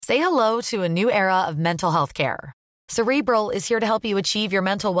Say hello to a new era of mental health care. Cerebral is here to help you achieve your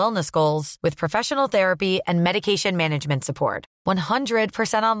mental wellness goals with professional therapy and medication management support.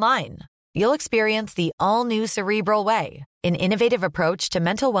 100% online. You'll experience the all-new Cerebral Way, an innovative approach to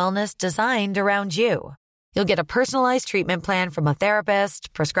mental wellness designed around you. You'll get a personalized treatment plan from a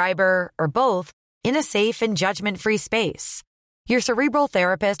therapist, prescriber, or both in a safe and judgment-free space. Your Cerebral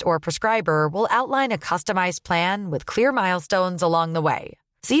therapist or prescriber will outline a customized plan with clear milestones along the way,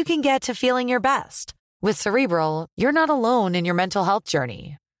 so you can get to feeling your best. With Cerebral, you're not alone in your mental health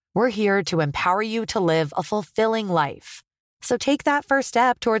journey. We're here to empower you to live a fulfilling life. So take that first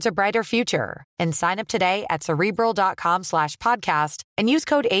step towards a brighter future and sign up today at Cerebral.com/podcast and use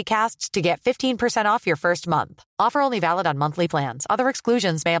code ACAST to get 15% off your first month. Offer only valid on monthly plans. Other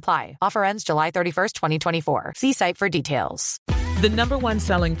exclusions may apply. Offer ends July 31st, 2024. See site for details. The number one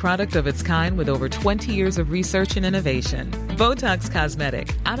selling product of its kind with over 20 years of research and innovation. Botox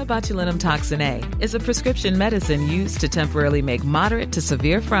Cosmetic, out of botulinum toxin A, is a prescription medicine used to temporarily make moderate to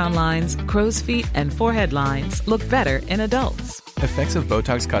severe frown lines, crow's feet, and forehead lines look better in adults. Effects of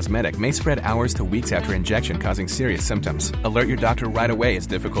Botox Cosmetic may spread hours to weeks after injection, causing serious symptoms. Alert your doctor right away as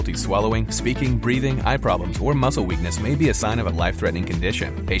difficulty swallowing, speaking, breathing, eye problems, or muscle weakness may be a sign of a life-threatening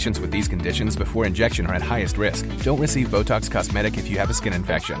condition. Patients with these conditions before injection are at highest risk. Don't receive Botox Cosmetic if you have a skin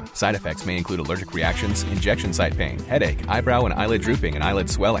infection. Side effects may include allergic reactions, injection site pain, headache, eyebrow and eyelid drooping, and eyelid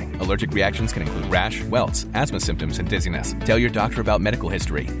swelling. Allergic reactions can include rash, welts, asthma symptoms, and dizziness. Tell your doctor about medical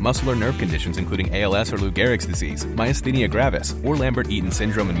history, muscle or nerve conditions including ALS or Lou Gehrig's disease, myasthenia gravis, or Lambert-Eaton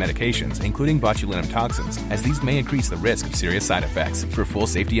syndrome and medications, including botulinum toxins, as these may increase the risk of serious side effects. For full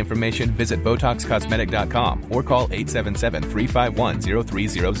safety information, visit BotoxCosmetic.com or call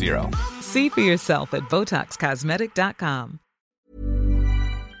 877-351-0300. See for yourself at BotoxCosmetic.com.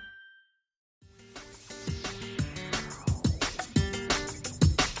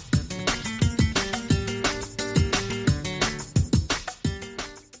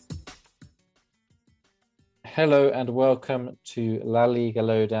 Hello and welcome to LaLiga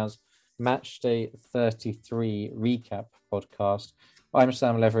Lowdown's Matchday 33 recap podcast. I'm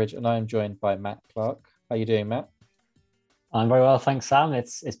Sam Leveridge and I'm joined by Matt Clark. How are you doing, Matt? I'm very well, thanks, Sam.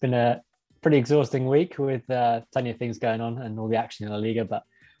 It's been a pretty exhausting week with plenty of things going on and all the action in La Liga, but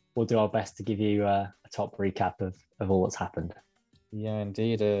we'll do our best to give you a top recap of all that's happened. Yeah,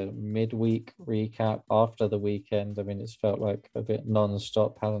 indeed. A midweek recap after the weekend. I mean, it's felt like a bit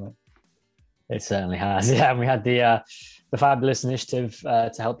non-stop, hasn't it? It certainly has. Yeah, and we had the fabulous initiative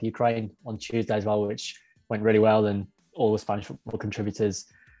to help Ukraine on Tuesday as well, which went really well, and all the Spanish football contributors,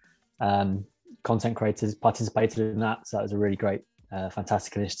 content creators participated in that. So that was a really great,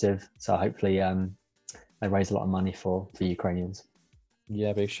 fantastic initiative. So hopefully they raised a lot of money for Ukrainians.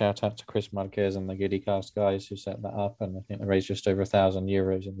 Yeah, big shout out to Chris Marquez and the GiddyCast guys who set that up, and I think they raised just over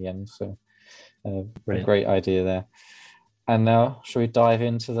 €1,000 in the end. So a great idea there. And now, shall we dive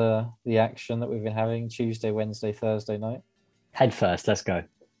into the action that we've been having Tuesday, Wednesday, Thursday night? Head first, let's go.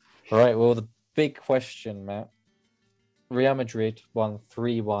 All right, well, the big question, Matt. Real Madrid won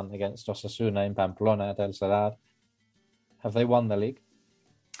 3-1 against Osasuna in Pamplona at El Sadar. Have they won the league?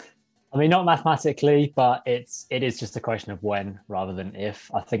 I mean, not mathematically, but it is just a question of when rather than if.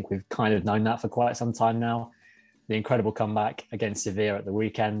 I think we've kind of known that for quite some time now. The incredible comeback against Sevilla at the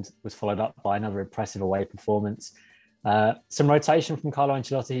weekend was followed up by another impressive away performance. Some rotation from Carlo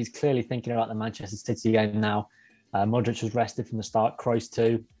Ancelotti. He's clearly thinking about the Manchester City game now. Modric was rested from the start. Kroos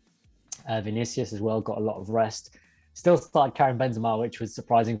too. Vinicius as well got a lot of rest. Still started Karim Benzema, which was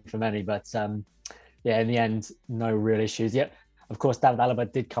surprising for many. But in the end, no real issues. Yep, of course, David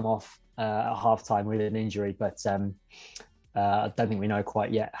Alaba did come off at halftime with an injury, but I don't think we know quite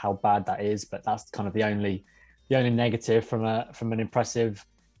yet how bad that is. But that's kind of the only negative from an impressive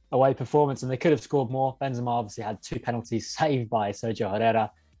away performance, and they could have scored more. Benzema obviously had 2 penalties saved by Sergio Herrera.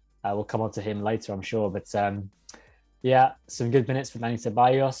 We'll come on to him later, I'm sure. But some good minutes for Dani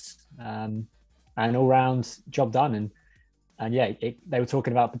Ceballos, and all-round job done. And they were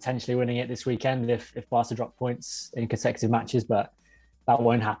talking about potentially winning it this weekend if Barca drop points in consecutive matches, but that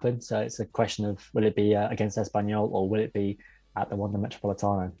won't happen. So it's a question of, will it be against Espanyol or will it be at the Wanda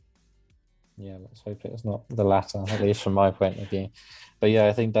Metropolitano? Yeah, let's hope it's not the latter, at least from my point of view. But yeah,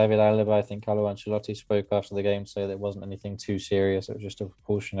 I think David Alaba, I think Carlo Ancelotti spoke after the game, so there wasn't anything too serious. It was just a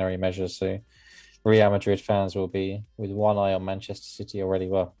precautionary measure. So Real Madrid fans will be with one eye on Manchester City already.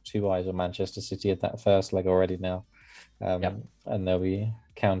 Well, 2 eyes on Manchester City at that first leg already now. And they'll be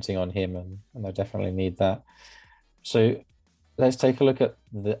counting on him, and they'll definitely need that. So let's take a look at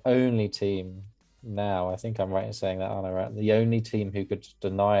the only team now. I think I'm right in saying that, aren't I? Right? The only team who could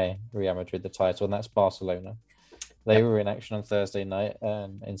deny Real Madrid the title, and that's Barcelona. They were in action on Thursday night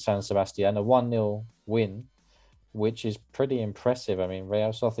in San Sebastian, a 1-0 win, which is pretty impressive. I mean, Real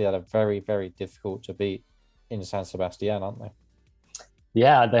Sociedad are very, very difficult to beat in San Sebastian, aren't they?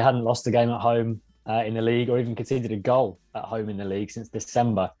 Yeah, they hadn't lost a game at home in the league or even conceded a goal at home in the league since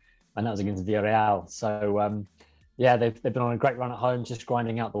December, and that was against Villarreal. So, yeah, they've been on a great run at home, just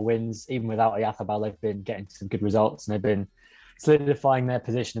grinding out the wins. Even without Oyarzábal, they've been getting some good results, and they've been solidifying their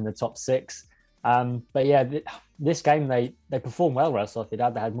position in the top six. But yeah, this game, they performed well, Real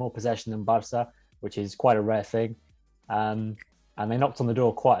Sociedad. They had more possession than Barca, which is quite a rare thing. And they knocked on the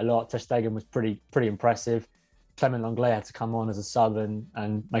door quite a lot. Ter Stegen was pretty impressive. Clement Lenglet had to come on as a sub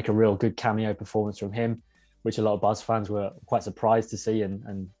and make a real good cameo performance from him, which a lot of Barca fans were quite surprised to see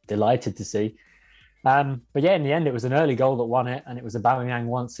and delighted to see. But yeah, in the end, it was an early goal that won it, and it was Aubameyang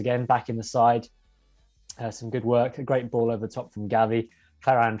once again back in the side. Some good work, a great ball over the top from Gavi.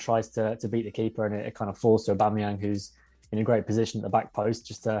 Ferran tries to beat the keeper, and it kind of falls to Aubameyang, who's in a great position at the back post,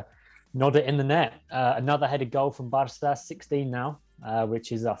 just to nod it in the net. Another headed goal from Barca, 16 now,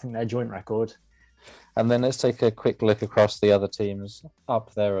 which is, I think, their joint record. And then let's take a quick look across the other teams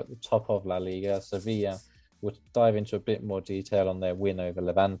up there at the top of La Liga. Sevilla, we'll dive into a bit more detail on their win over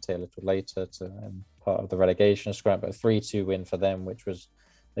Levante a little later, part of the relegation scrap, but a 3-2 win for them, which was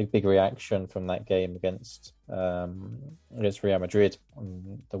a big reaction from that game against Real Madrid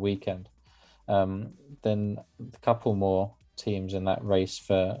on the weekend. Then a couple more teams in that race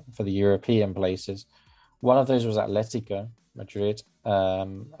for the European places. One of those was Atletico Madrid,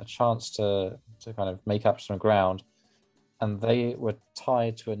 a chance to kind of make up some ground, and they were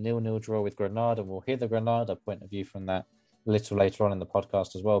tied to a 0-0 draw with Granada. We'll hear the Granada point of view from that a little later on in the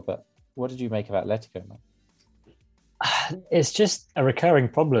podcast as well. But what did you make of Atletico, man? It's just a recurring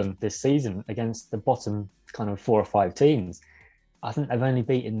problem this season against the bottom kind of 4 or 5 teams. I think they've only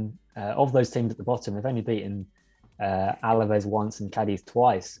beaten, of those teams at the bottom, they've only beaten Alaves once and Cadiz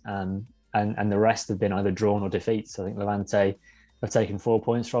twice. And the rest have been either drawn or defeats. So I think Levante have taken 4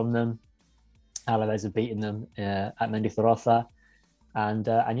 points from them. Alaves have beaten them at Mendizorroza. And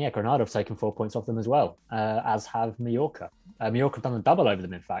yeah, Granada have taken 4 points off them as well, as have Mallorca. Mallorca have done a double over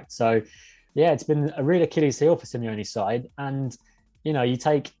them, in fact. So yeah, it's been a real Achilles heel for Simeone's side. And, you know, you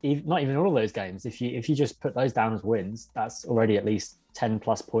take not even all of those games. If you just put those down as wins, that's already at least 10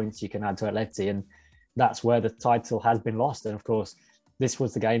 plus points you can add to Atleti. And that's where the title has been lost. And of course, this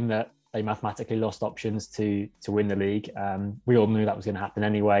was the game that they mathematically lost options to win the league. We all knew that was going to happen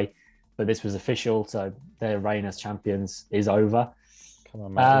anyway, but this was official. So their reign as champions is over. Come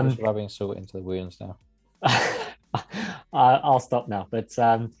on, man. You're just rubbing salt into the wounds now. I'll stop now. But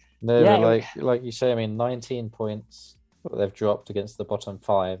no, yeah. but like you say, I mean, 19 points that they've dropped against the bottom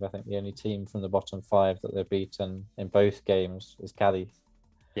 5. I think the only team from the bottom 5 that they've beaten in both games is Cadiz.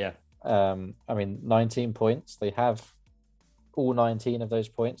 Yeah. I mean, 19 points. They have all 19 of those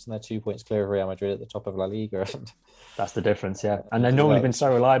points, and they're 2 points clear of Real Madrid at the top of La Liga. That's the difference, yeah. And they've normally been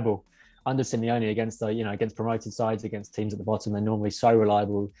so reliable under Simeone against promoted sides, against teams at the bottom. They're normally so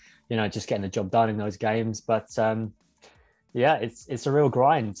reliable, just getting the job done in those games. But yeah, it's a real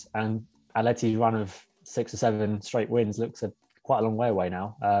grind. And Atleti's run of 6 or 7 straight wins looks quite a long way away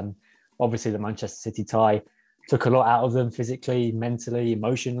now. Obviously, the Manchester City tie took a lot out of them physically, mentally,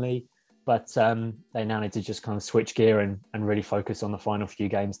 emotionally. But they now need to just kind of switch gear and really focus on the final few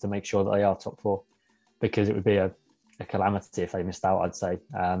games to make sure that they are top 4, because it would be a calamity if they missed out, I'd say.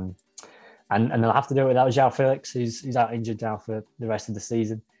 And they'll have to do it without João Felix, who's out injured now for the rest of the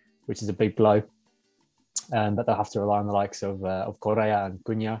season, which is a big blow. But they'll have to rely on the likes of Correa and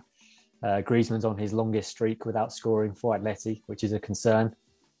Cunha. Griezmann's on his longest streak without scoring for Atleti, which is a concern.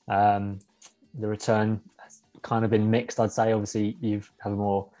 The return has kind of been mixed, I'd say. Obviously, you have a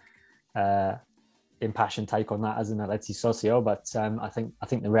more impassioned take on that as an Atleti socio, but I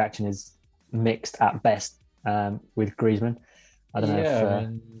think the reaction is mixed at best with Griezmann. I don't know. I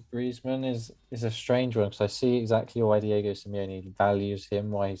mean, Griezmann is a strange one, because I see exactly why Diego Simeone values him,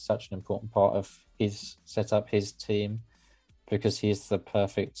 why he's such an important part of his setup, his team, because he's the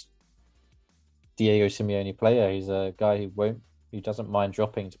perfect Diego Simeone player. He's a guy who doesn't mind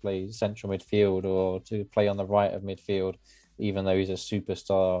dropping to play central midfield or to play on the right of midfield, even though he's a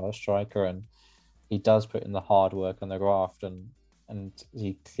superstar striker, and he does put in the hard work on the graft, and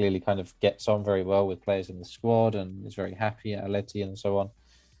he clearly kind of gets on very well with players in the squad and is very happy at Atleti and so on.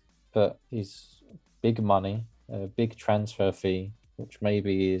 But he's big money, a big transfer fee, which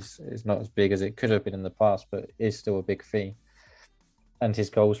maybe is not as big as it could have been in the past, but is still a big fee. And his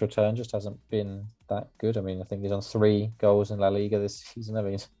goals return just hasn't been that good. I mean, I think he's on 3 goals in La Liga this season. I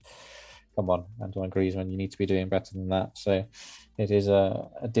mean, come on, Antoine Griezmann, you need to be doing better than that. So it is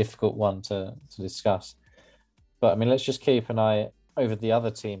a difficult one to discuss. But I mean, let's just keep an eye over the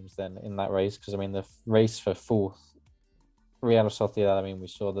other teams then in that race, because I mean, the race for fourth, Real Sociedad, I mean, we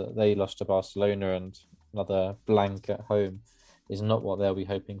saw that they lost to Barcelona, and another blank at home is not what they'll be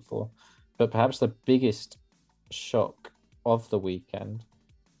hoping for. But perhaps the biggest shock of the weekend,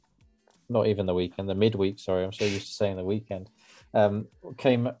 not even the weekend, the midweek, sorry, I'm so used to saying the weekend,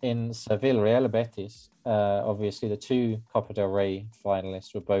 came in Seville. Real Betis. Obviously, the two Copa del Rey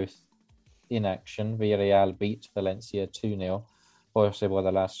finalists were both in action. Villarreal beat Valencia 2-0. Jose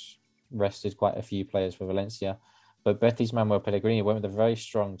Bordalas rested quite a few players for Valencia. But Betis Manuel Pellegrini went with a very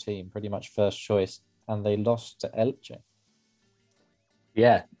strong team, pretty much first choice, and they lost to Elche.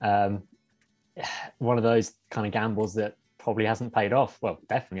 Yeah, one of those kind of gambles that probably hasn't paid off. Well,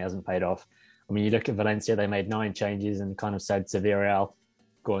 definitely hasn't paid off. I mean, you look at Valencia, they made 9 changes and kind of said to Villarreal,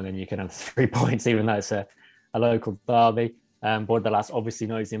 go on, then you can have 3 points, even though it's a local derby. Bordalas obviously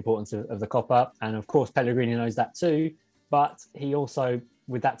knows the importance of the Copa. And of course, Pellegrini knows that too. But he also,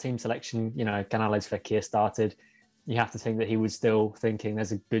 with that team selection, Canales Fekir started, you have to think that he was still thinking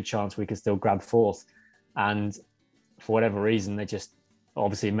there's a good chance we could still grab fourth. And for whatever reason, they just,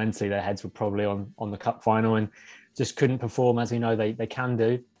 obviously mentally, their heads were probably on the cup final and just couldn't perform as we know they can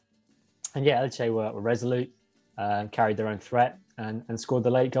do. And yeah, Elche were resolute, carried their own threat and scored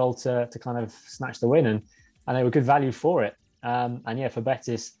the late goal to kind of snatch the win. And they were good value for it. And yeah, for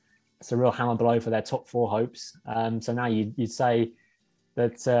Betis, it's a real hammer blow for their top 4 hopes. So now you'd say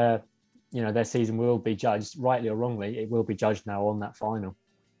that, their season will be judged, rightly or wrongly, it will be judged now on that final.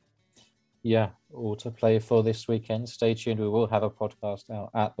 Yeah, all to play for this weekend. Stay tuned. We will have a podcast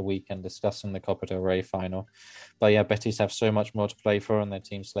out at the weekend discussing the Copa del Rey final. But yeah, Betis have so much more to play for, and their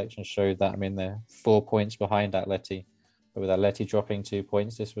team selection showed that. I mean, they're 4 points behind Atleti. But with Atleti dropping 2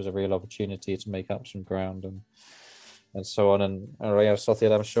 points, this was a real opportunity to make up some ground and so on. And Real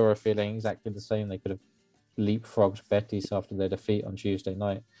Sociedad, I'm sure, are feeling exactly the same. They could have leapfrogged Betis after their defeat on Tuesday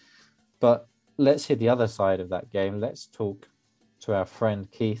night. But let's hit the other side of that game. Let's talk to our friend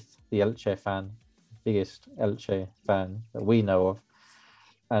Keith, the Elche fan, biggest Elche fan that we know of.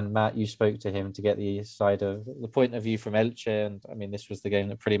 And Matt, you spoke to him to get the point of view from Elche. And I mean, this was the game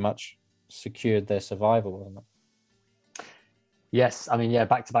that pretty much secured their survival, wasn't it? Yes, I mean, yeah,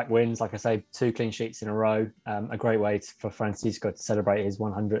 back-to-back wins. Like I say, 2 clean sheets in a row. A great way for Francisco to celebrate his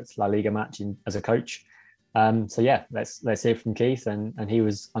 100th La Liga match as a coach. So yeah, let's hear from Keith, and he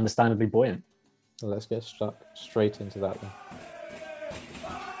was understandably buoyant. Well, let's get stuck straight into that then.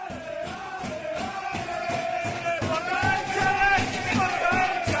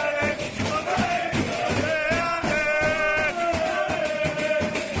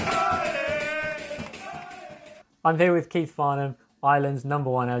 I'm here with Keith Farnham, Ireland's #1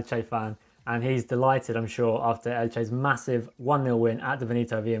 Elche fan, and he's delighted, I'm sure, after Elche's massive 1-0 win at the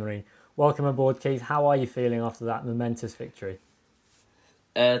Benito Villamarín. Welcome aboard, Keith. How are you feeling after that momentous victory?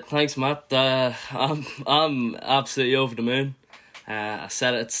 Thanks, Matt. I'm absolutely over the moon. I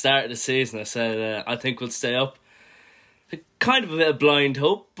said at the start of the season, I think we'll stay up. Kind of a bit of blind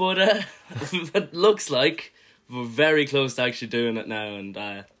hope, but it looks like we're very close to actually doing it now, and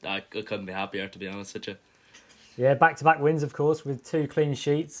I couldn't be happier, to be honest with you. Yeah, back-to-back wins, of course, with 2 clean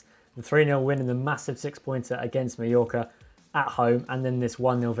sheets, the 3-0 win and the massive 6-pointer against Mallorca at home, and then this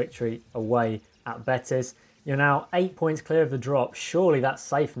 1-0 victory away at Betis. You're now 8 points clear of the drop. Surely that's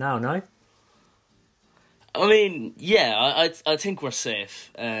safe now, no? I mean, yeah, I think we're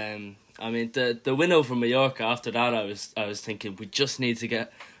safe. I mean, the win over Mallorca, after that, I was thinking we just need to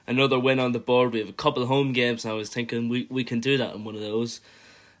get another win on the board. We have a couple of home games, and I was thinking we can do that in one of those.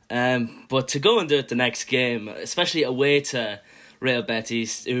 But to go and do it the next game, especially away to Real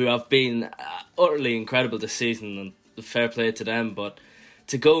Betis, who have been utterly incredible this season, and fair play to them, but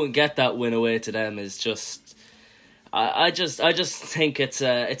to go and get that win away to them is just, I just think it's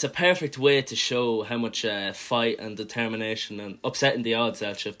a perfect way to show how much fight and determination and upsetting the odds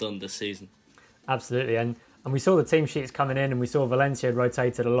Elche have done this season. Absolutely, and we saw the team sheets coming in, and we saw Valencia had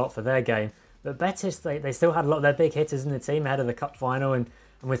rotated a lot for their game, but Betis, they still had a lot of their big hitters in the team ahead of the cup final, and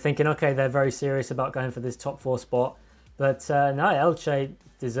we're thinking, okay, they're very serious about going for this top 4 spot, but no, Elche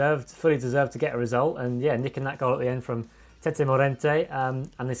fully deserved to get a result, and yeah, nicking that goal at the end from Tete Morente, and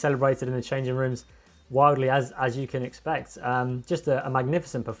they celebrated in the changing rooms wildly, as you can expect. Just a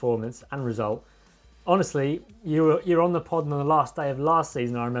magnificent performance and result. Honestly, you're on the pod on the last day of last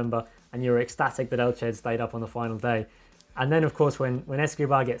season, I remember, and you were ecstatic that Elche had stayed up on the final day. And then, of course, when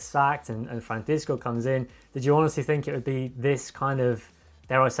Escobar gets sacked and Francisco comes in, did you honestly think it would be this kind of,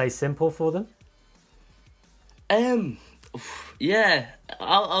 dare I say, simple for them? Yeah,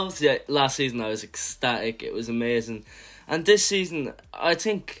 obviously last season I was ecstatic. It was amazing. And this season, I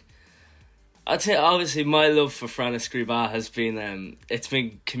think I'd say obviously my love for Fran Escribá has been it's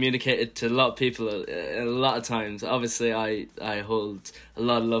been communicated to a lot of people a lot of times. Obviously I hold a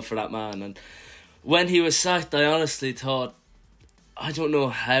lot of love for that man, and when he was sacked I honestly thought, I don't know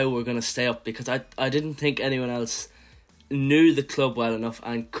how we're going to stay up, because I didn't think anyone else knew the club well enough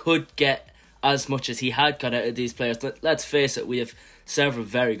and could get as much as he had got out of these players. Let's face it, we have several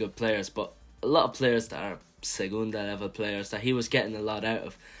very good players, but a lot of players that are segunda level players that he was getting a lot out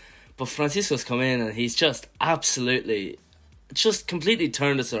of. But Francisco's come in and he's just completely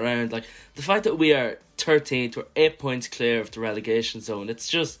turned us around. Like, the fact that we are 13th, we're 8 points clear of the relegation zone.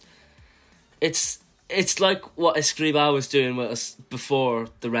 It's like what Escribá was doing with us before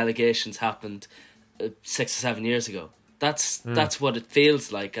the relegations happened 6 or 7 years ago. That's what it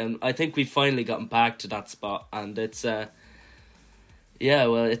feels like, and I think we've finally gotten back to that spot. And it's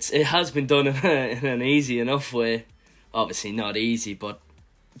it has been done in an easy enough way. Obviously not easy, but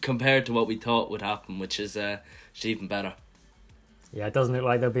compared to what we thought would happen, which is even better. Yeah, it doesn't look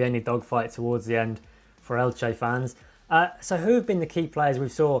like there'll be any dogfight towards the end for Elche fans. So who have been the key players? We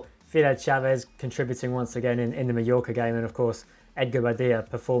saw Fidel Chavez contributing once again in the Mallorca game, and of course Edgar Badilla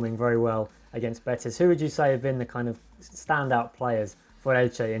performing very well against Betis. Who would you say have been the kind of standout players for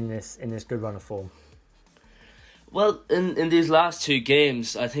Elche in this good run of form? Well, in these last two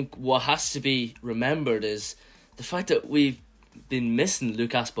games, I think what has to be remembered is the fact that we've been missing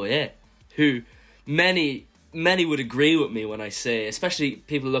Lucas Boyé, who many would agree with me when I say, especially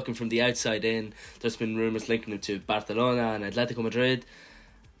people looking from the outside in, there's been rumours linking him to Barcelona and Atletico Madrid.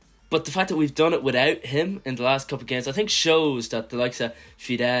 But the fact that we've done it without him in the last couple of games, I think shows that the likes of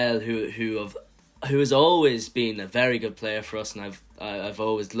Fidel, who has always been a very good player for us, and I've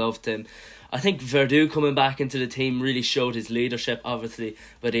always loved him. I think Verdu coming back into the team really showed his leadership. Obviously,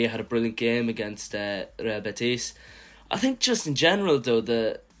 Badilla had a brilliant game against Real Betis. I think just in general, though,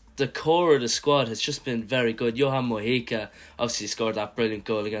 the core of the squad has just been very good. Johan Mojica obviously scored that brilliant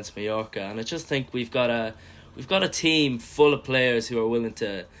goal against Mallorca, and I just think we've got a team full of players who are willing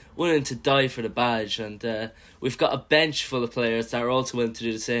to die for the badge, and we've got a bench full of players that are also willing to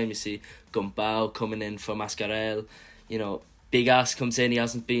do the same. You see Gumbau coming in for Mascarell, Big Ass comes in. He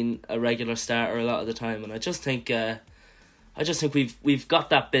hasn't been a regular starter a lot of the time, and I just think we've got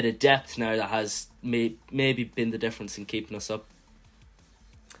that bit of depth now that has maybe been the difference in keeping us up.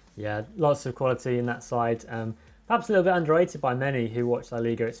 Yeah, lots of quality in that side. Perhaps a little bit underrated by many who watch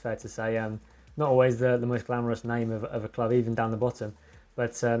LaLiga, it's fair to say. Not always the most glamorous name of a club, even down the bottom,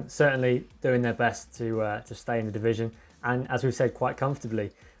 but certainly doing their best to stay in the division, and as we've said, quite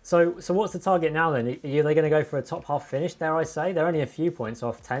comfortably. So what's the target now then? Are they going to go for a top half finish, dare I say? They're only a few points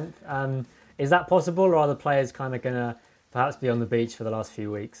off 10th. Is that possible, or are the players kind of going to perhaps be on the beach for the last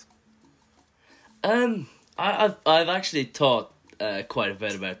few weeks? I've actually thought quite a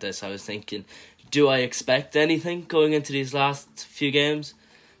bit about this. I was thinking, do I expect anything going into these last few games?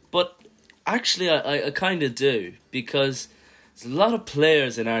 But actually I kind of do, because there's a lot of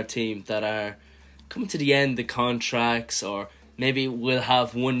players in our team that are coming to the end of contracts, or maybe we'll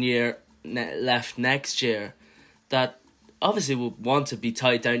have 1 year left next year, that obviously will want to be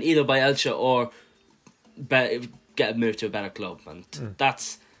tied down either by Elche or get moved to a better club, and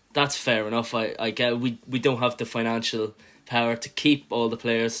that's fair enough. I get we don't have the financial power to keep all the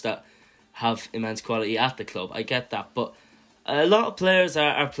players that have immense quality at the club. I get that, but a lot of players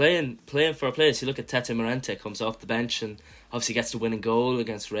are playing for a place. You look at Tete Morente, comes off the bench and obviously gets the winning goal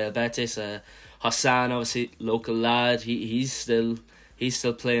against Real Betis. Hassan, obviously local lad, he's still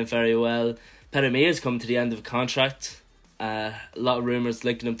playing very well. Peremier's come to the end of a contract. A lot of rumours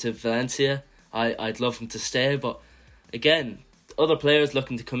linking him to Valencia. I'd love him to stay, but again, other players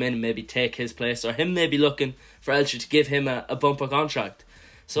looking to come in and maybe take his place, or him maybe looking for Elche to give him a bumper contract.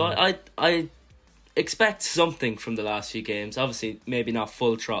 So I expect something from the last few games. Obviously, maybe not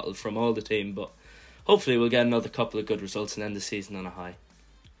full throttle from all the team, but hopefully we'll get another couple of good results and end the season on a high.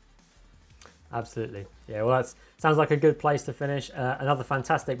 Absolutely. Yeah, well, that sounds like a good place to finish. Another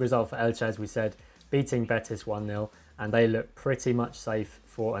fantastic result for Elche, as we said, beating Betis 1-0, and they look pretty much safe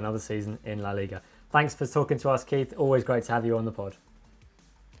for another season in La Liga. Thanks for talking to us, Keith. Always great to have you on the pod.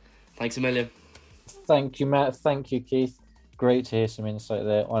 Thanks a million. Thank you, Matt. Thank you, Keith. Great to hear some insight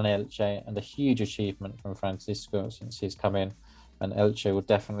there on Elche, and a huge achievement from Francisco since he's come in. And Elche will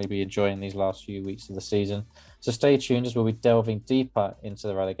definitely be enjoying these last few weeks of the season. So stay tuned, as we'll be delving deeper into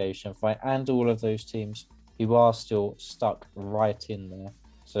the relegation fight and all of those teams who are still stuck right in there.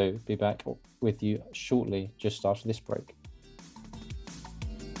 So be back with you shortly, just after this break.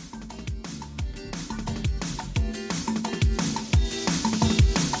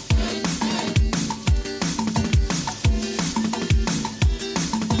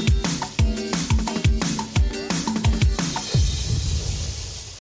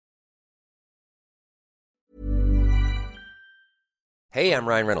 Hey, I'm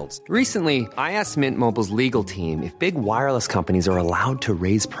Ryan Reynolds. Recently, I asked Mint Mobile's legal team if big wireless companies are allowed to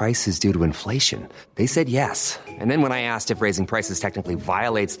raise prices due to inflation. They said yes. And then when I asked if raising prices technically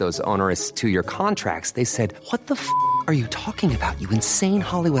violates those onerous two-year contracts, they said, "What the f*** are you talking about, you insane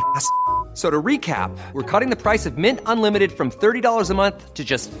Hollywood ass?" So to recap, we're cutting the price of Mint Unlimited from $30 a month to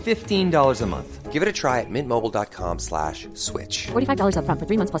just $15 a month. Give it a try at mintmobile.com/switch. $45 up front for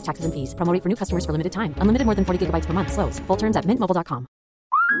 3 months plus taxes and fees. Promo rate for new customers for limited time. Unlimited more than 40 gigabytes per month. Slows full terms at mintmobile.com.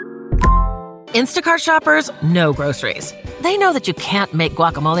 Instacart shoppers know groceries. They know that you can't make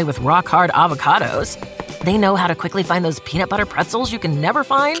guacamole with rock-hard avocados. They know how to quickly find those peanut butter pretzels you can never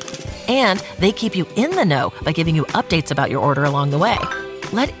find. And they keep you in the know by giving you updates about your order along the way.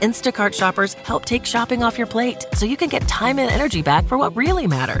 Let Instacart shoppers help take shopping off your plate so you can get time and energy back for what really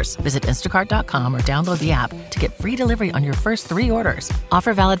matters. Visit instacart.com or download the app to get free delivery on your first 3 orders.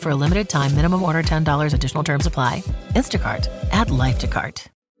 Offer valid for a limited time. Minimum order $10. Additional terms apply. Instacart. Add life to cart.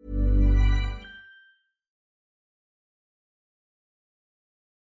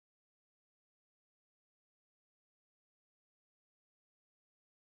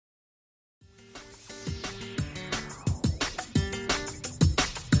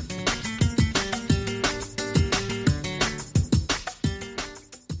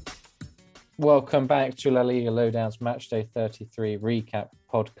 Welcome back to La Liga Lowdown's Matchday 33 recap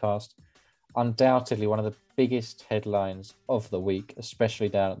podcast. Undoubtedly one of the biggest headlines of the week, especially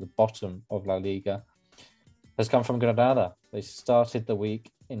down at the bottom of La Liga, has come from Granada. They started the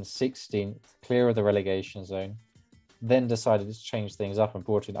week in 16th, clear of the relegation zone, then decided to change things up and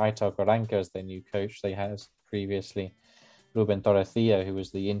brought in Aitor Karanka as their new coach. They had previously Ruben Torrecilla, who was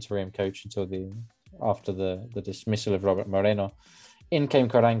the interim coach after the dismissal of Robert Moreno. In came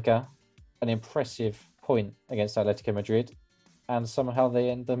Karanka, an impressive point against Atletico Madrid, and somehow they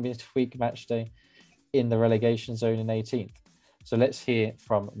end the midweek match day in the relegation zone in 18th. So let's hear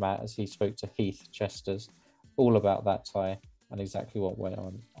from Matt as he spoke to Heath Chesters all about that tie and exactly what went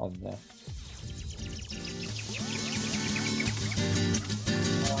on there.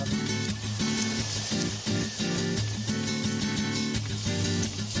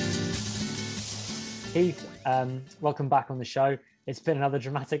 Heath, welcome back on the show. It's been another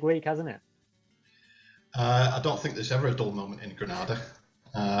dramatic week, hasn't it? I don't think there's ever a dull moment in Granada.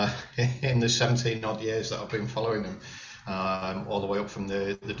 In the 17 odd years that I've been following them, all the way up from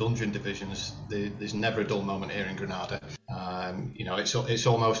the dungeon divisions, there's never a dull moment here in Granada. It's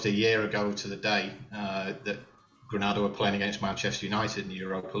almost a year ago to the day that Granada were playing against Manchester United in the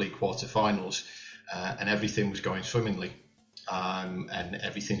Europa League quarter-finals, and everything was going swimmingly. And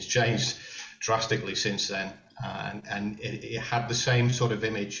everything's changed drastically since then. And it had the same sort of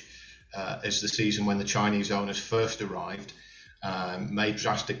image as the season when the Chinese owners first arrived, made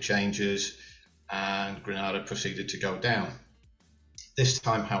drastic changes, and Granada proceeded to go down. This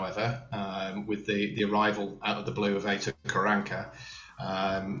time, however, with the arrival out of the blue of Aitor Karanka,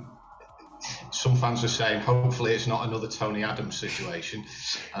 some fans are saying hopefully it's not another Tony Adams situation,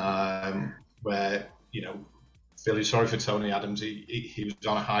 where, feeling sorry for Tony Adams. He was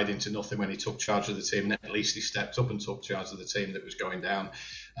on a hiding to nothing when he took charge of the team, and at least he stepped up and took charge of the team that was going down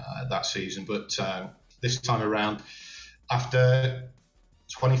that season. But this time around, after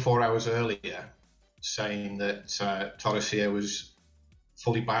 24 hours earlier saying that Torrecilla was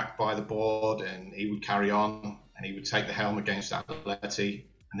fully backed by the board and he would carry on and he would take the helm against Atleti,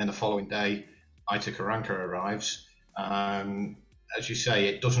 and then the following day Aitor Karanka arrives, as you say,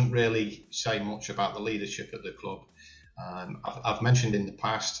 it doesn't really say much about the leadership at the club. I've mentioned in the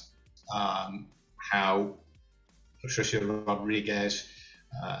past how Patricia Rodriguez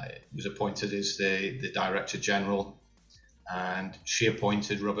was appointed as the Director General, and she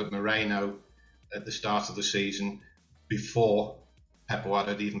appointed Robert Moreno at the start of the season before Pep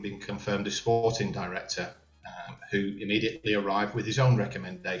Guardiola had even been confirmed as sporting director, who immediately arrived with his own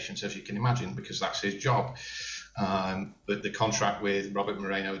recommendations, as you can imagine, because that's his job. But the contract with Robert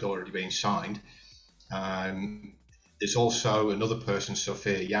Moreno had already been signed. There's also another person,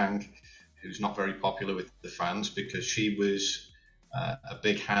 Sophia Yang, who's not very popular with the fans because she was a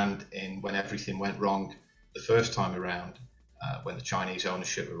big hand in when everything went wrong the first time around, when the Chinese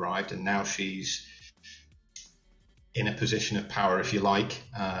ownership arrived, and now she's in a position of power, if you like,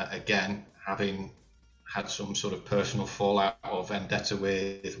 again, having had some sort of personal fallout or vendetta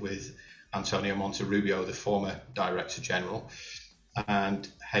with Antonio Monterrubio, the former Director General, and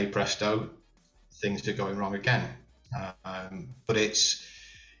hey presto, things are going wrong again. But it's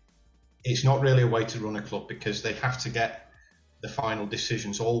not really a way to run a club, because they have to get the final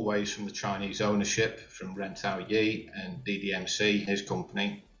decisions always from the Chinese ownership, from Ren Tao Yi and DDMC, his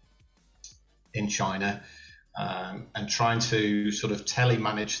company in China. and trying to sort of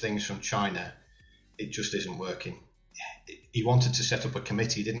tele-manage things from China, it just isn't working. He wanted to set up a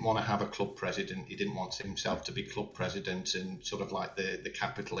committee. He didn't want to have a club president. He didn't want himself to be club president and sort of like the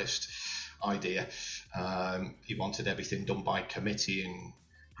capitalist idea. He wanted everything done by committee and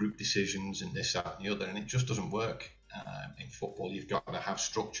group decisions and this, that and the other, and it just doesn't work. In football, you've got to have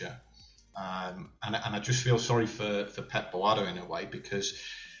structure. And I just feel sorry for Pep Boado in a way, because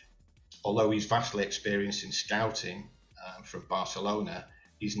although he's vastly experienced in scouting from Barcelona,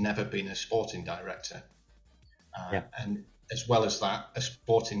 he's never been a sporting director. And as well as that, a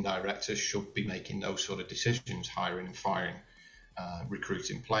sporting director should be making those sort of decisions, hiring and firing,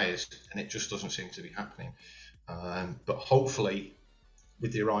 recruiting players, and it just doesn't seem to be happening. But hopefully,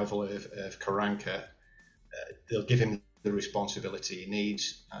 with the arrival of Karanka, they'll give him the responsibility he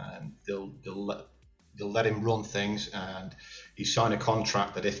needs, and they'll let him run things, and he signed a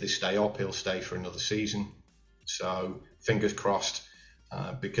contract that if they stay up, he'll stay for another season. So fingers crossed,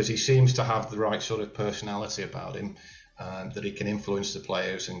 because he seems to have the right sort of personality about him, that he can influence the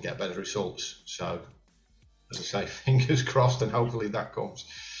players and get better results. So, as I say, fingers crossed, and hopefully that comes.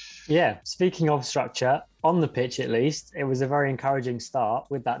 Yeah, speaking of structure, on the pitch at least, it was a very encouraging start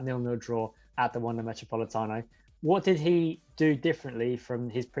with that 0-0 draw at the Wanda Metropolitano. What did he do differently from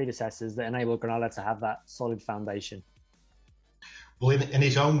his predecessors that enabled Granada to have that solid foundation? Well, in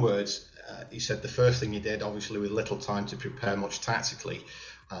his own words, he said the first thing he did, obviously with little time to prepare much tactically,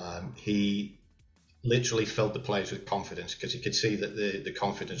 he literally filled the players with confidence, because he could see that the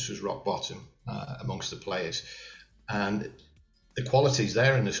confidence was rock bottom amongst the players. And the quality's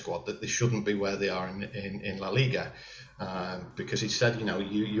there in the squad, that they shouldn't be where they are in La Liga. Because he said,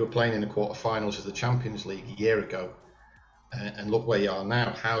 you were playing in the quarterfinals of the Champions League a year ago, and look where you are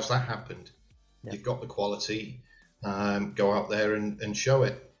now. How's that happened? Yeah. You've got the quality, go out there and show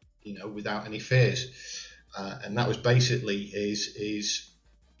it, without any fears. And that was basically his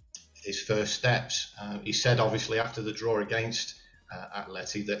first steps. He said, obviously, after the draw against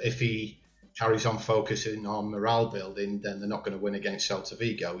Atleti, that if he carries on focusing on morale building, then they're not going to win against Celta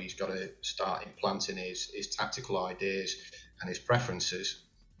Vigo. He's got to start implanting his tactical ideas and his preferences.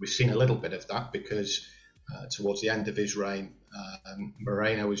 We've seen a little bit of that, because towards the end of his reign,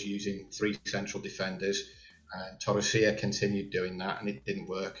 Moreno was using 3 central defenders, and Torrecilla continued doing that, and it didn't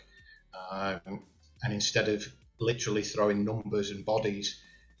work. And instead of literally throwing numbers and bodies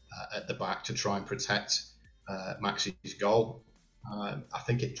at the back to try and protect Maxi's goal, I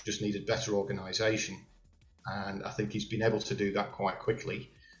think it just needed better organisation, and I think he's been able to do that quite quickly,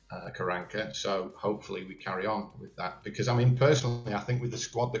 Karanka. So hopefully we carry on with that, because personally, I think with the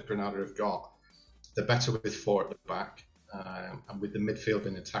squad that Granada have got, they're better with 4 at the back, and with the midfield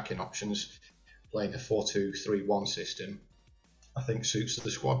and attacking options, playing a 4-2-3-1 system, I think suits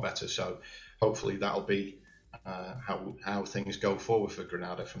the squad better. So hopefully that'll be how things go forward for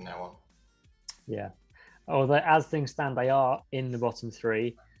Granada from now on. Yeah. Although as things stand, they are in the bottom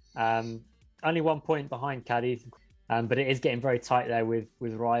 3, only 1 point behind Cadiz, but it is getting very tight there with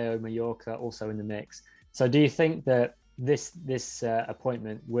Rayo, Mallorca also in the mix. So do you think that this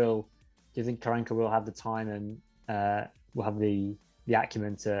appointment do you think Karanka will have the time and will have the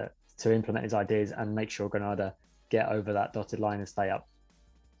acumen to implement his ideas and make sure Granada get over that dotted line and stay up?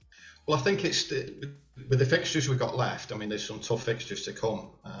 Well, I think it's with the fixtures we've got left. There's some tough fixtures to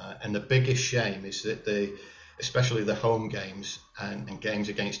come, and the biggest shame is that especially the home games and games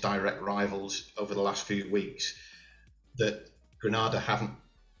against direct rivals over the last few weeks, that Granada haven't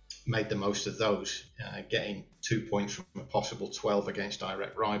made the most of those, getting 2 points from a possible 12 against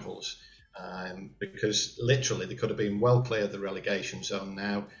direct rivals, because literally they could have been well clear of the relegation zone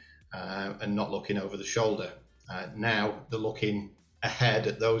now, and not looking over the shoulder. Now they're looking ahead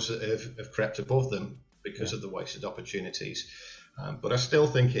at those that have crept above them because of the wasted opportunities. But I still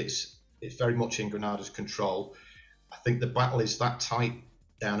think it's very much in Granada's control. I think the battle is that tight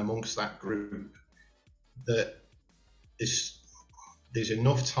down amongst that group that there's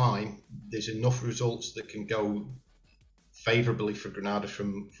enough time, there's enough results that can go favourably for Granada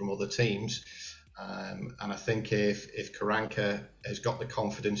from other teams. And I think if Karanka has got the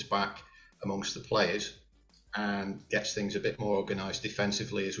confidence back amongst the players and gets things a bit more organised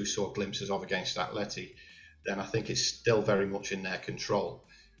defensively, as we saw glimpses of against Atleti, then I think it's still very much in their control.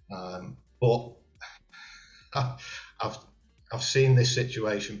 But I've seen this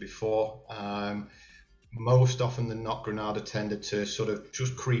situation before. Most often than not, Granada tended to sort of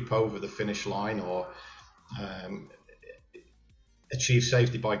just creep over the finish line or achieve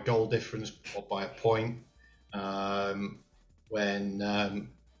safety by goal difference or by a point when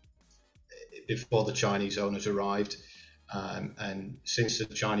before the Chinese owners arrived. And since the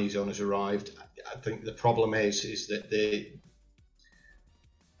Chinese owners arrived, I think the problem is that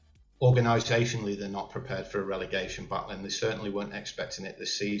organisationally they're not prepared for a relegation battle, and they certainly weren't expecting it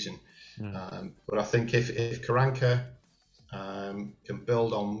this season. But I think if Karanka can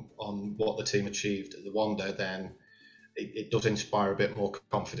build on what the team achieved at the Wanda, then it does inspire a bit more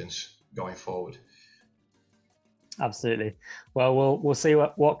confidence going forward. Absolutely. Well, we'll see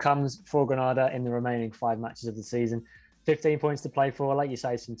what comes for Granada in the remaining 5 matches of the season. 15 points to play for. Like you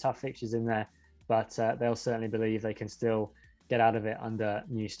say, some tough fixtures in there, but they'll certainly believe they can still get out of it under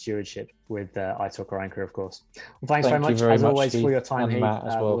new stewardship with Aitor Karanka, of course. Well, thanks very much, as always, for your time, Heath.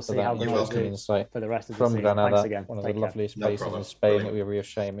 We'll see how Granada do for the rest of the season. Granada, thanks again. One of the loveliest places in Spain. It would be a real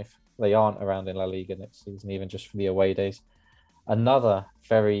shame if they aren't around in La Liga next season, even just for the away days. Another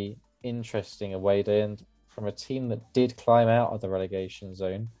very interesting away day, and from a team that did climb out of the relegation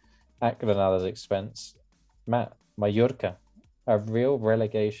zone at Granada's expense. Matt, Mallorca, a real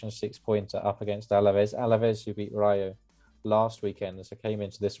relegation 6-pointer up against Alaves. Alaves, who beat Rayo last weekend, so came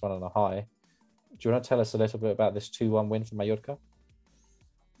into this one on a high. Do you want to tell us a little bit about this 2-1 win for Mallorca?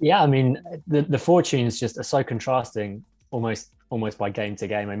 Yeah, I mean, the fortunes just are so contrasting almost by game to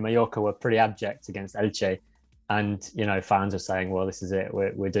game. I mean, Mallorca were pretty abject against Elche, and, you know, fans are saying, well, this is it,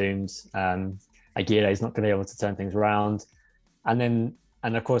 we're doomed. Aguirre is not going to be able to turn things around. And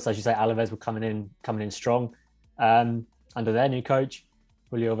of course, as you say, Alaves were coming in strong under their new coach,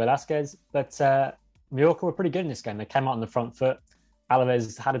 Julio Velázquez. But Mallorca were pretty good in this game. They came out on the front foot.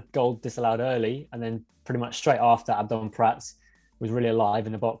 Alaves had a goal disallowed early, and then pretty much straight after, Abdon Prats was really alive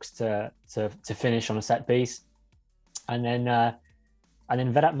in the box to finish on a set piece. And then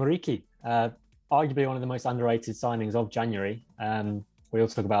Vedat Muriqi, arguably one of the most underrated signings of January. We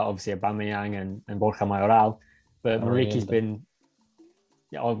also talk about, obviously, Aubameyang and Borja Mayoral, but Muriqi's been...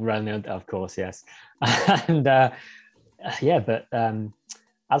 Yeah, of course, yes. And but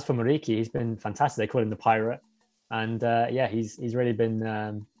as for Muriqi, he's been fantastic. They call him the Pirate. And he's really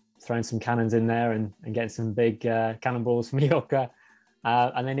been throwing some cannons in there and getting some big cannonballs from Mallorca.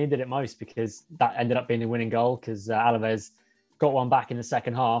 And they needed it most because that ended up being the winning goal, because Alaves got one back in the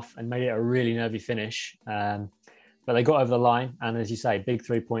second half and made it a really nervy finish. But they got over the line, and as you say, big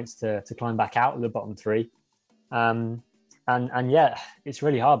 3 points to climb back out of the bottom three. And it's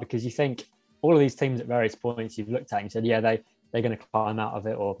really hard because you think all of these teams at various points you've looked at and you said, yeah, they're going to climb out of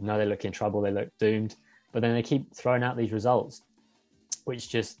it, or no, they look in trouble, they look doomed. But then they keep throwing out these results, which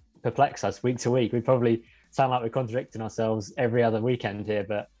just perplex us week to week. We probably sound like we're contradicting ourselves every other weekend here,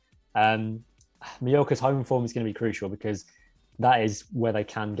 but Mallorca's home form is going to be crucial because that is where they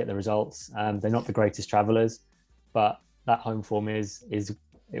can get the results. They're not the greatest travellers, but that home form is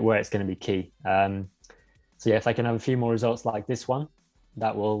where it's going to be key. So if they can have a few more results like this one,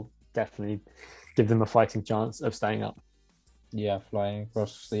 that will definitely give them a fighting chance of staying up. Yeah, flying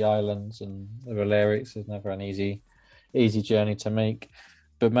across the islands and the Balearics is never an easy journey to make.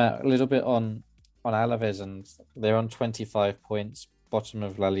 But Matt, a little bit on Alaves, and they're on 25 points, bottom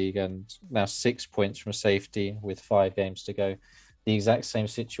of La Liga, and now 6 points from safety with 5 games to go. The exact same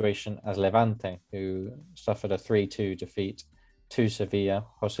situation as Levante, who suffered a 3-2 defeat to Sevilla.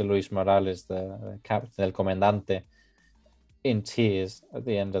 José Luis Morales, the captain, El Comandante, in tears at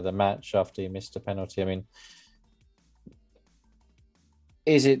the end of the match after he missed a penalty. I mean,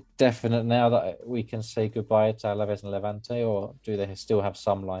 is it definite now that we can say goodbye to Alaves and Levante, or do they still have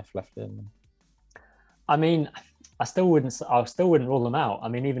some life left in them? I mean, I still wouldn't rule them out. I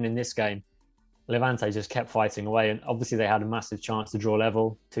mean, even in this game, Levante just kept fighting away, and obviously they had a massive chance to draw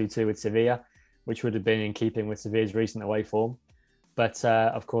level 2-2 with Sevilla, which would have been in keeping with Sevilla's recent away form. But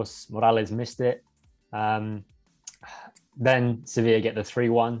of course, Morales missed it. Then Sevilla get the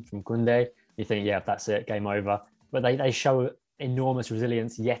 3-1 from Koundé. You think, yeah, that's it, game over. But they show enormous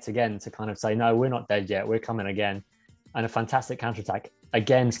resilience yet again to kind of say, no, we're not dead yet, we're coming again. And a fantastic counter-attack,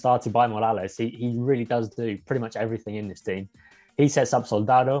 again, started by Morales. He really does do pretty much everything in this team. He sets up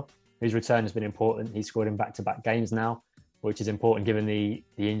Soldado, whose return has been important. He's scored in back-to-back games now, which is important given the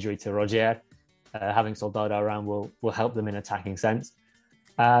injury to Roger. Having Soldado around will help them in attacking sense.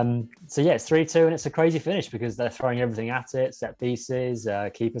 It's 3-2, and it's a crazy finish because they're throwing everything at it, set pieces,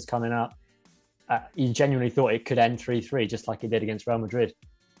 keepers coming up. You genuinely thought it could end 3-3, just like it did against Real Madrid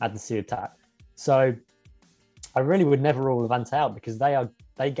at the Ciutat. So I really would never rule Levante out because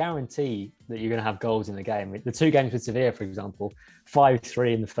they guarantee that you're going to have goals in the game. The 2 games with Sevilla, for example,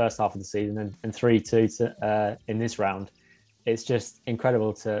 5-3 in the first half of the season and 3-2 in this round. It's just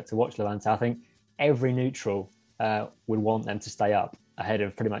incredible to watch Levante. I think every neutral would want them to stay up ahead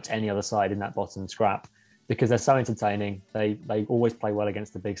of pretty much any other side in that bottom scrap because they're so entertaining. They always play well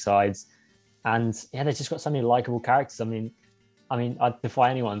against the big sides. And yeah, they've just got so many likable characters. I mean, I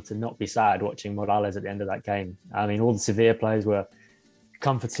defy anyone to not be sad watching Morales at the end of that game. I mean, all the Sevilla players were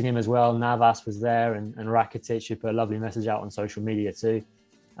comforting him as well. Navas was there, and Rakitic, who put a lovely message out on social media too.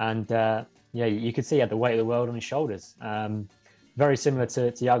 And yeah, you could see he had the weight of the world on his shoulders. Very similar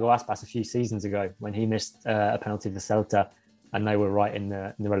to Iago Aspas a few seasons ago when he missed a penalty for Celta, and they were right in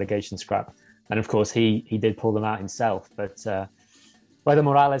the relegation scrap. And of course, he did pull them out himself. But whether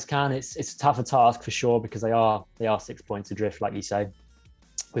Morales can, it's a tougher task for sure, because they are 6 points adrift, like you say,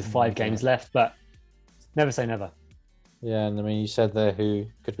 with 5 games left. But never say never. Yeah, and I mean, you said there who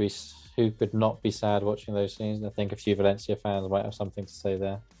could not be sad watching those scenes. I think a few Valencia fans might have something to say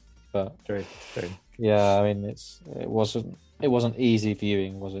there. But true. Yeah, I mean, it wasn't easy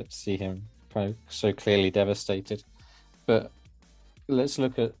viewing, was it, to see him kind of so clearly devastated. But let's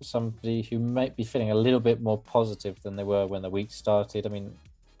look at somebody who might be feeling a little bit more positive than they were when the week started. I mean,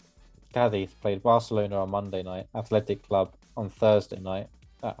 Cadiz played Barcelona on Monday night, Athletic Club on Thursday night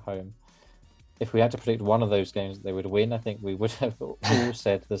at home. If we had to predict one of those games that they would win, I think we would have all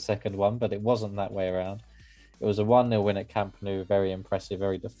said the second one, but it wasn't that way around. It was a 1-0 win at Camp Nou, very impressive,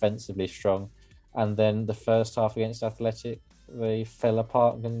 very defensively strong. And then the first half against Athletic, they fell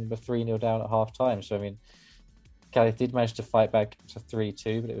apart and were 3-0 down at half time. So, I mean, Cadiz did manage to fight back to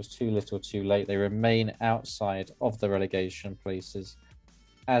 3-2, but it was too little too late. They remain outside of the relegation places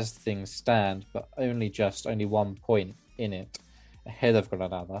as things stand, but only 1 point in it, ahead of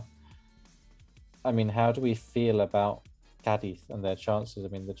Granada. I mean, how do we feel about Cadiz and their chances? I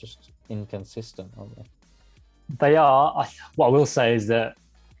mean, they're just inconsistent, aren't they? They are. What I will say is that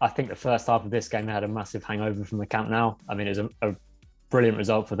I think the first half of this game, they had a massive hangover from the Camp Nou. I mean, it was a brilliant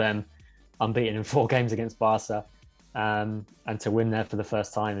result for them, unbeaten in 4 games against Barca. And to win there for the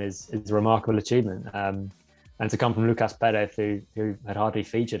first time is a remarkable achievement. And to come from Lucas Perez, who had hardly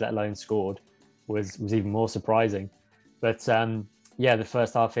featured, let alone scored, was even more surprising. But yeah, the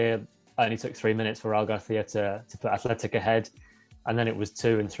first half here only took 3 minutes for Raul Garcia to put Athletic ahead. And then it was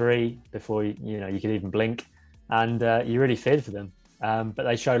 2 and 3 before you could even blink. And you really feared for them. But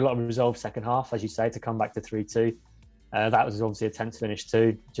they showed a lot of resolve second half, as you say, to come back to 3-2. That was obviously a tense finish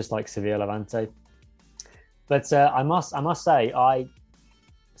too, just like Sevilla Levante. But I must say,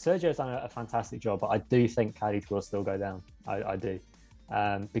 Sergio's done a fantastic job, but I do think Cadiz will still go down. I do.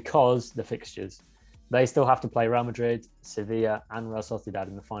 Because the fixtures. They still have to play Real Madrid, Sevilla and Real Sociedad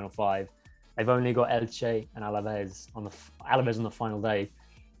in the final 5. They've only got Elche and Alaves on the final day.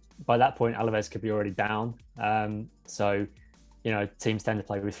 By that point, Alaves could be already down. So, teams tend to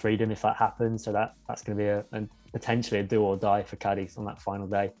play with freedom if that happens. So that's going to be potentially a do or die for Cadiz on that final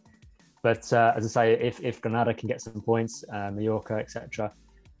day. But as I say, if Granada can get some points, Mallorca, etc.,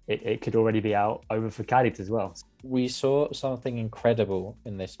 it could already be over for Cadiz as well. We saw something incredible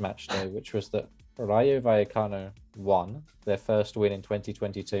in this match day, which was that Rayo Vallecano won their first win in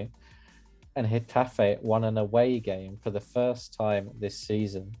 2022, and Getafe won an away game for the first time this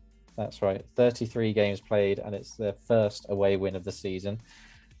season. That's right, 33 games played, and it's their first away win of the season.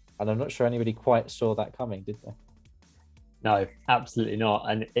 And I'm not sure anybody quite saw that coming, did they? No, absolutely not.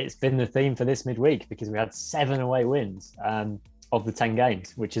 And it's been the theme for this midweek, because we had 7 away wins of the 10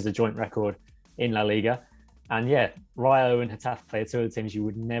 games, which is a joint record in La Liga. And yeah, Rayo and Getafe are 2 of the teams you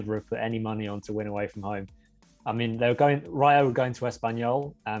would never have put any money on to win away from home. I mean, Rayo were going to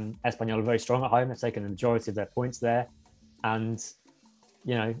Espanyol. Espanyol are very strong at home. They've taken the majority of their points there. And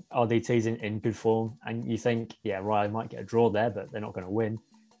RDT's in good form, and you think, Rayo might get a draw there, but they're not going to win.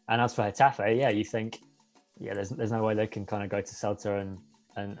 And as for Getafe, you think, there's no way they can kind of go to Celta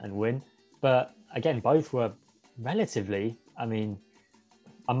and win. But again, both were relatively, I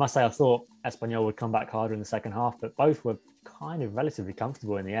must say I thought Espanyol would come back harder in the second half, but both were kind of relatively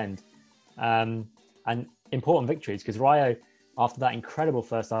comfortable in the end. And important victories, because Rayo, after that incredible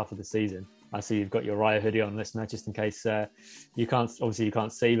first half of the season, I see you've got your Rayo hoodie on, listener, just in case you can't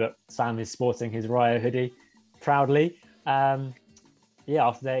see, but Sam is sporting his Rayo hoodie proudly.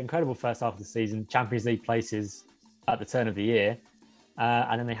 After their incredible first half of the season, Champions League places at the turn of the year,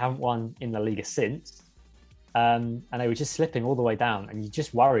 and then they haven't won in La Liga since, and they were just slipping all the way down, and you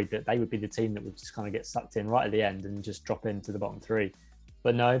just worried that they would be the team that would just kind of get sucked in right at the end and just drop into the bottom 3.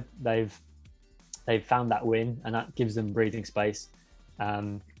 But no, they've found that win, and that gives them breathing space.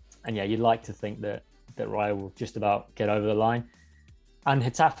 And you'd like to think that Rayo will just about get over the line. And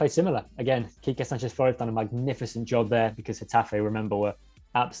Getafe, similar. Again, Quique Sanchez-Flores done a magnificent job there, because Getafe, remember, were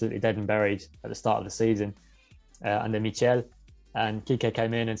absolutely dead and buried at the start of the season under Michel. And Quique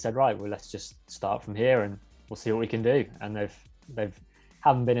came in and said, right, well, let's just start from here and we'll see what we can do. And they've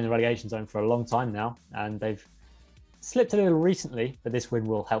haven't been in the relegation zone for a long time now, and they've slipped a little recently, but this win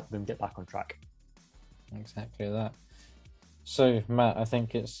will help them get back on track. Exactly that. So, Matt, I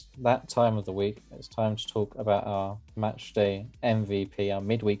think it's that time of the week. It's time to talk about our Matchday MVP, our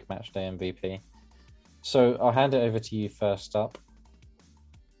midweek Matchday MVP. So, I'll hand it over to you first up.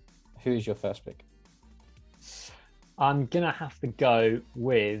 Who is your first pick? I'm going to have to go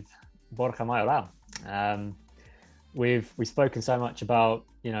with Borja Mayoral. We've spoken so much about,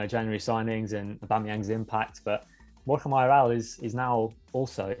 January signings and Aubameyang's impact, but Borja Mayoral is now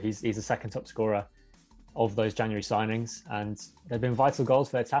also, he's the second top scorer of those January signings, and they've been vital goals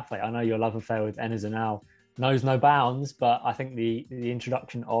for Etaffe. I know your love affair with Enes Ünal knows no bounds, but I think the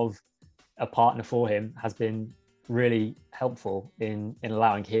introduction of a partner for him has been really helpful in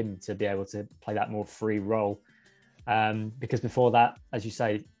allowing him to be able to play that more free role. Because before that, as you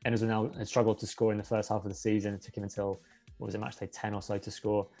say, Enes Ünal had struggled to score in the first half of the season. It took him until, Matchday 10 or so to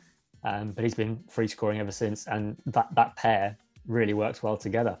score. But he's been free scoring ever since, and that pair really works well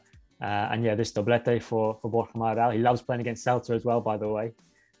together. This doblete for Borja Mayoral. He loves playing against Celta as well, by the way,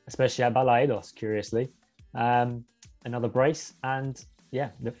 especially at Balaidos, curiously. Another brace, and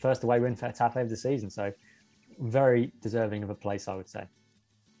the first away win for Etaffe of the season. So very deserving of a place, I would say.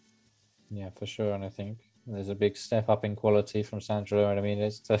 Yeah, for sure. And I think there's a big step up in quality from Sandro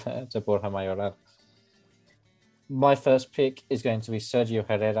Ramirez to Borja Mayoral. My first pick is going to be Sergio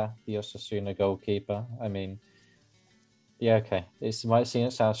Herrera, the Osasuna goalkeeper. I mean, okay. It might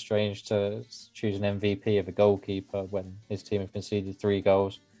sound strange to choose an MVP of a goalkeeper when his team have conceded 3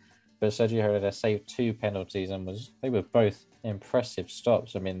 goals. But Sergio Herrera saved 2 penalties and they were both impressive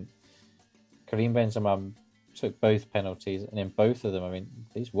stops. I mean, Karim Benzema took both penalties, and in both of them, I mean,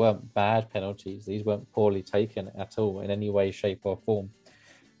 these weren't bad penalties. These weren't poorly taken at all in any way, shape or form.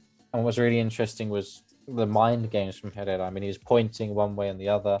 And what was really interesting was the mind games from Herrera. I mean, he was pointing one way and the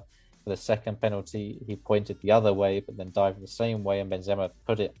other. For the second penalty, he pointed the other way, but then dived the same way, and Benzema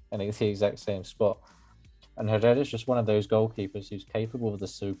put it in the exact same spot. And Herrera is just one of those goalkeepers who's capable of the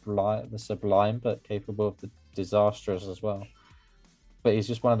sublime, but capable of the disastrous as well. But he's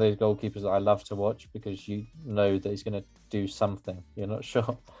just one of those goalkeepers that I love to watch, because you know that he's going to do something. You're not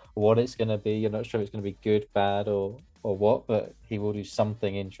sure what it's going to be. You're not sure if it's going to be good, bad, or what, but he will do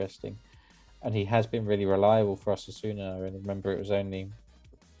something interesting. And he has been really reliable for Osasuna. I remember it was only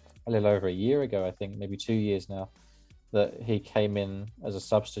a little over a year ago, I think, maybe 2 years now, that he came in as a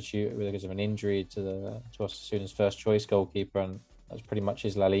substitute because of an injury to Osasuna's first choice goalkeeper, and that was pretty much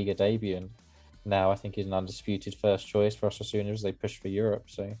his La Liga debut. And now I think he's an undisputed first choice for Osasuna as they push for Europe.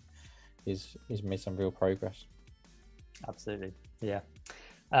 So he's made some real progress. Absolutely, yeah.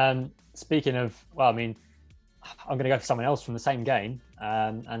 Speaking of, I'm going to go for someone else from the same game,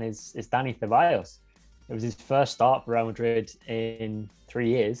 and it's Dani Ceballos. It was his first start for Real Madrid in 3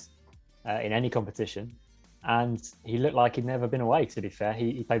 years in any competition, and he looked like he'd never been away, to be fair.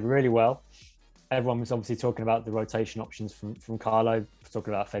 He played really well. Everyone was obviously talking about the rotation options from Carlo,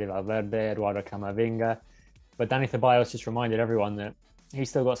 talking about Fede Valverde, Eduardo Camavinga, but Dani Ceballos just reminded everyone that he's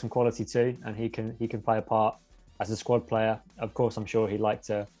still got some quality too, and he can play a part as a squad player. Of course, I'm sure he'd like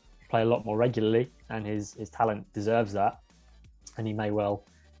to play a lot more regularly, and his talent deserves that, and he may well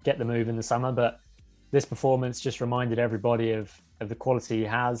get the move in the summer. But this performance just reminded everybody of the quality he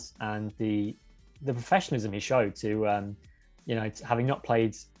has and the professionalism he showed to having not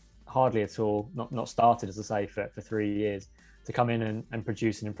played hardly at all, not started, as I say, for 3 years, to come in and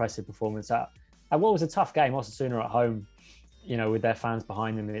produce an impressive performance at what was a tough game. Osasuna at home, with their fans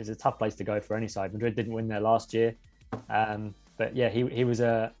behind them, it's a tough place to go for any side. Madrid didn't win there last year, but yeah, he was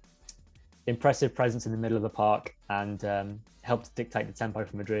a impressive presence in the middle of the park, and helped dictate the tempo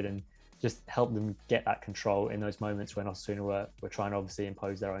for Madrid and just helped them get that control in those moments when Osasuna were trying to obviously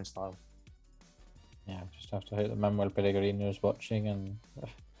impose their own style. Yeah, just have to hope that Manuel Pellegrino is watching and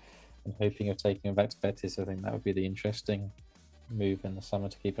hoping of taking him back to Betis. I think that would be the interesting move in the summer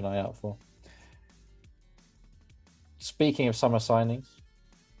to keep an eye out for. Speaking of summer signings,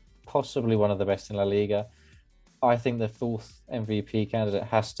 possibly one of the best in La Liga. I think the fourth MVP candidate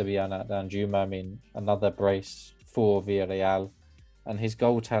has to be Anat Danjuma. I mean, another brace for Villarreal, and his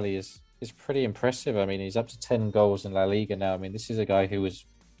goal tally is pretty impressive. I mean, he's up to 10 goals in La Liga now. I mean, this is a guy who was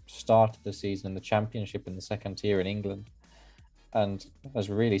started the season in the Championship in the second tier in England, and has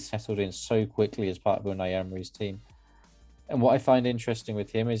really settled in so quickly as part of Unai Emery's team. And what I find interesting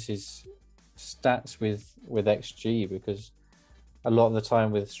with him is his stats with XG, because a lot of the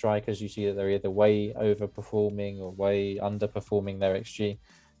time with strikers, you see that they're either way overperforming or way underperforming their XG.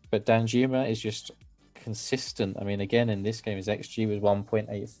 But Danjuma is just consistent. I mean, again, in this game, his XG was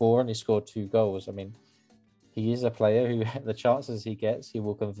 1.84 and he scored 2 goals. I mean, he is a player who, the chances he gets, he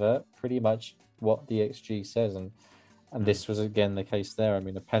will convert pretty much what the XG says. And And this was again the case there. I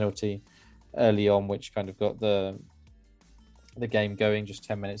mean, a penalty early on, which kind of got the game going just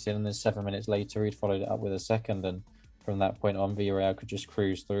 10 minutes in, and then 7 minutes later he'd followed it up with a second, and from that point on Villarreal could just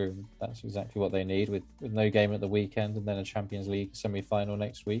cruise through. That's exactly what they need with no game at the weekend and then a Champions League semi-final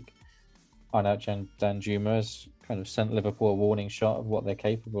next week. Arnaut Danjuma has kind of sent Liverpool a warning shot of what they're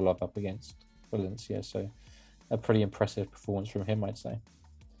capable of up against Valencia, so a pretty impressive performance from him, I'd say.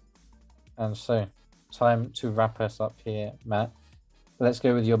 And so, time to wrap us up here, Matt. Let's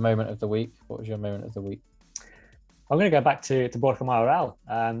go with your moment of the week. What was your moment of the week? I'm going to go back to Borja Mayoral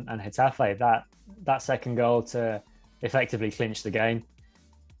and Getafe. That second goal to effectively clinch the game.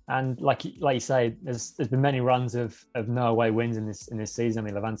 And like you say, there's been many runs of no away wins in this season. I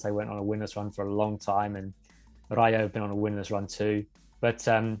mean, Levante went on a winless run for a long time, and Rayo have been on a winless run too. But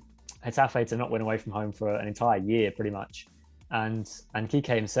Getafe to not win away from home for an entire year, pretty much. And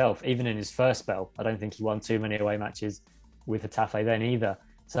Kike himself, even in his first spell, I don't think he won too many away matches with Getafe then either.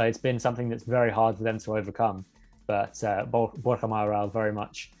 So it's been something that's very hard for them to overcome. But Borja Mayoral very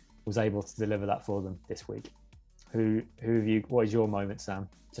much was able to deliver that for them this week. What is your moment, Sam,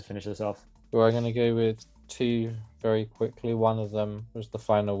 to finish us off? Well, I'm going to go with two very quickly. One of them was the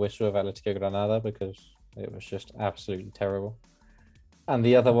final whistle of Atletico Granada, because it was just absolutely terrible. And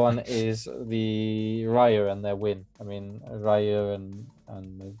the other one is the Rayo and their win. I mean, Rayo and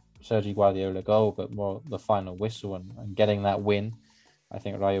the Sergi Guardiola goal, but more the final whistle and getting that win. I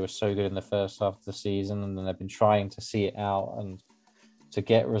think Rayo was so good in the first half of the season, and then they've been trying to see it out and to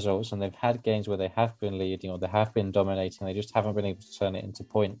get results. And they've had games where they have been leading or they have been dominating. They just haven't been able to turn it into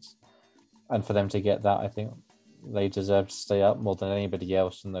points. And for them to get that, I think they deserve to stay up more than anybody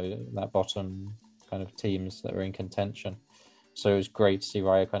else in that bottom kind of teams that are in contention. So it was great to see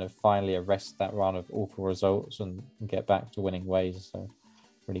Rayo kind of finally arrest that run of awful results and get back to winning ways. So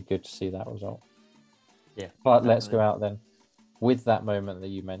really good to see that result. Yeah. But let's go out then with that moment that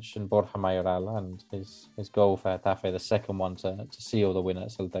you mentioned, Borja Mayoral and his goal for Getafe, the second one to seal the win at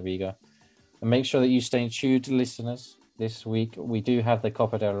Celta Vigo. And make sure that you stay tuned, listeners. This week we do have the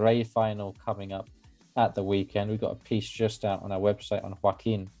Copa del Rey final coming up at the weekend. We've got a piece just out on our website on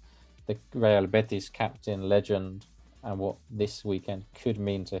Joaquin, the Real Betis captain, legend, and what this weekend could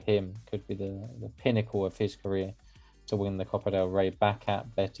mean to him. Could be the pinnacle of his career to win the Copa del Rey back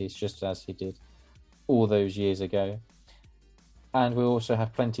at Betis, just as he did all those years ago. And we'll also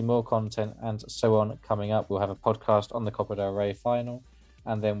have plenty more content and so on coming up. We'll have a podcast on the Copa del Rey final,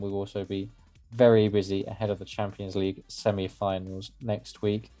 and then we'll also be very busy ahead of the Champions League semi-finals next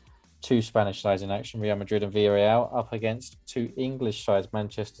week. Two Spanish sides in action, Real Madrid and Villarreal, up against two English sides,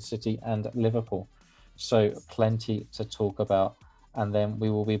 Manchester City and Liverpool. So plenty to talk about. And then we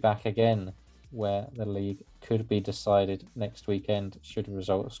will be back again where the league could be decided next weekend should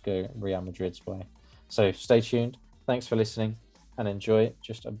results go Real Madrid's way. So stay tuned. Thanks for listening and enjoy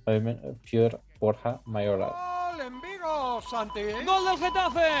just a moment of pure Borja Mayoral. ¡Gol en Vigo, Santi! ¡Gol del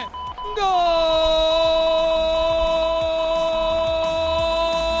Getafe! ¡Gol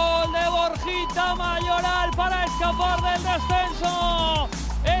de Borjita Mayoral para escapar del descenso!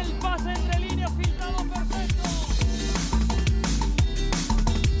 El pase entre líneas filtrado perfecto.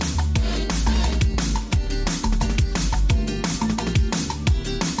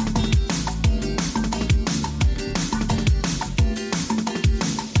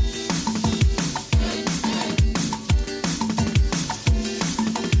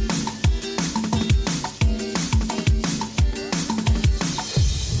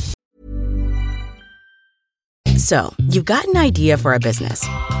 So, you've got an idea for a business.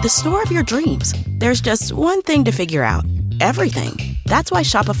 The store of your dreams. There's just one thing to figure out. Everything. That's why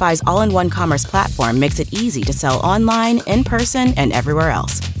Shopify's all-in-one commerce platform makes it easy to sell online, in person, and everywhere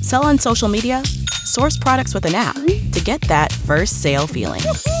else. Sell on social media. Source products with an app to get that first sale feeling.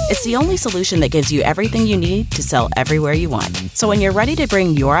 It's the only solution that gives you everything you need to sell everywhere you want. So when you're ready to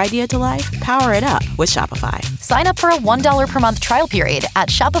bring your idea to life, power it up with Shopify. Sign up for a $1 per month trial period at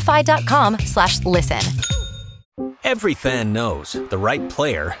shopify.com/listen. Every fan knows the right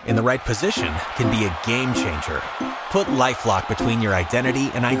player in the right position can be a game changer. Put LifeLock between your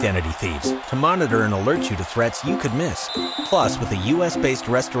identity and identity thieves to monitor and alert you to threats you could miss. Plus, with a U.S.-based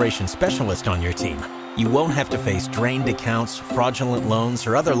restoration specialist on your team, you won't have to face drained accounts, fraudulent loans,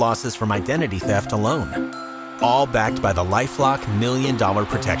 or other losses from identity theft alone. All backed by the LifeLock $1 Million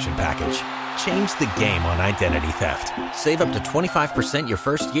Protection Package. Change the game on identity theft. Save up to 25% your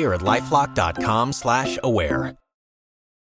first year at LifeLock.com/aware.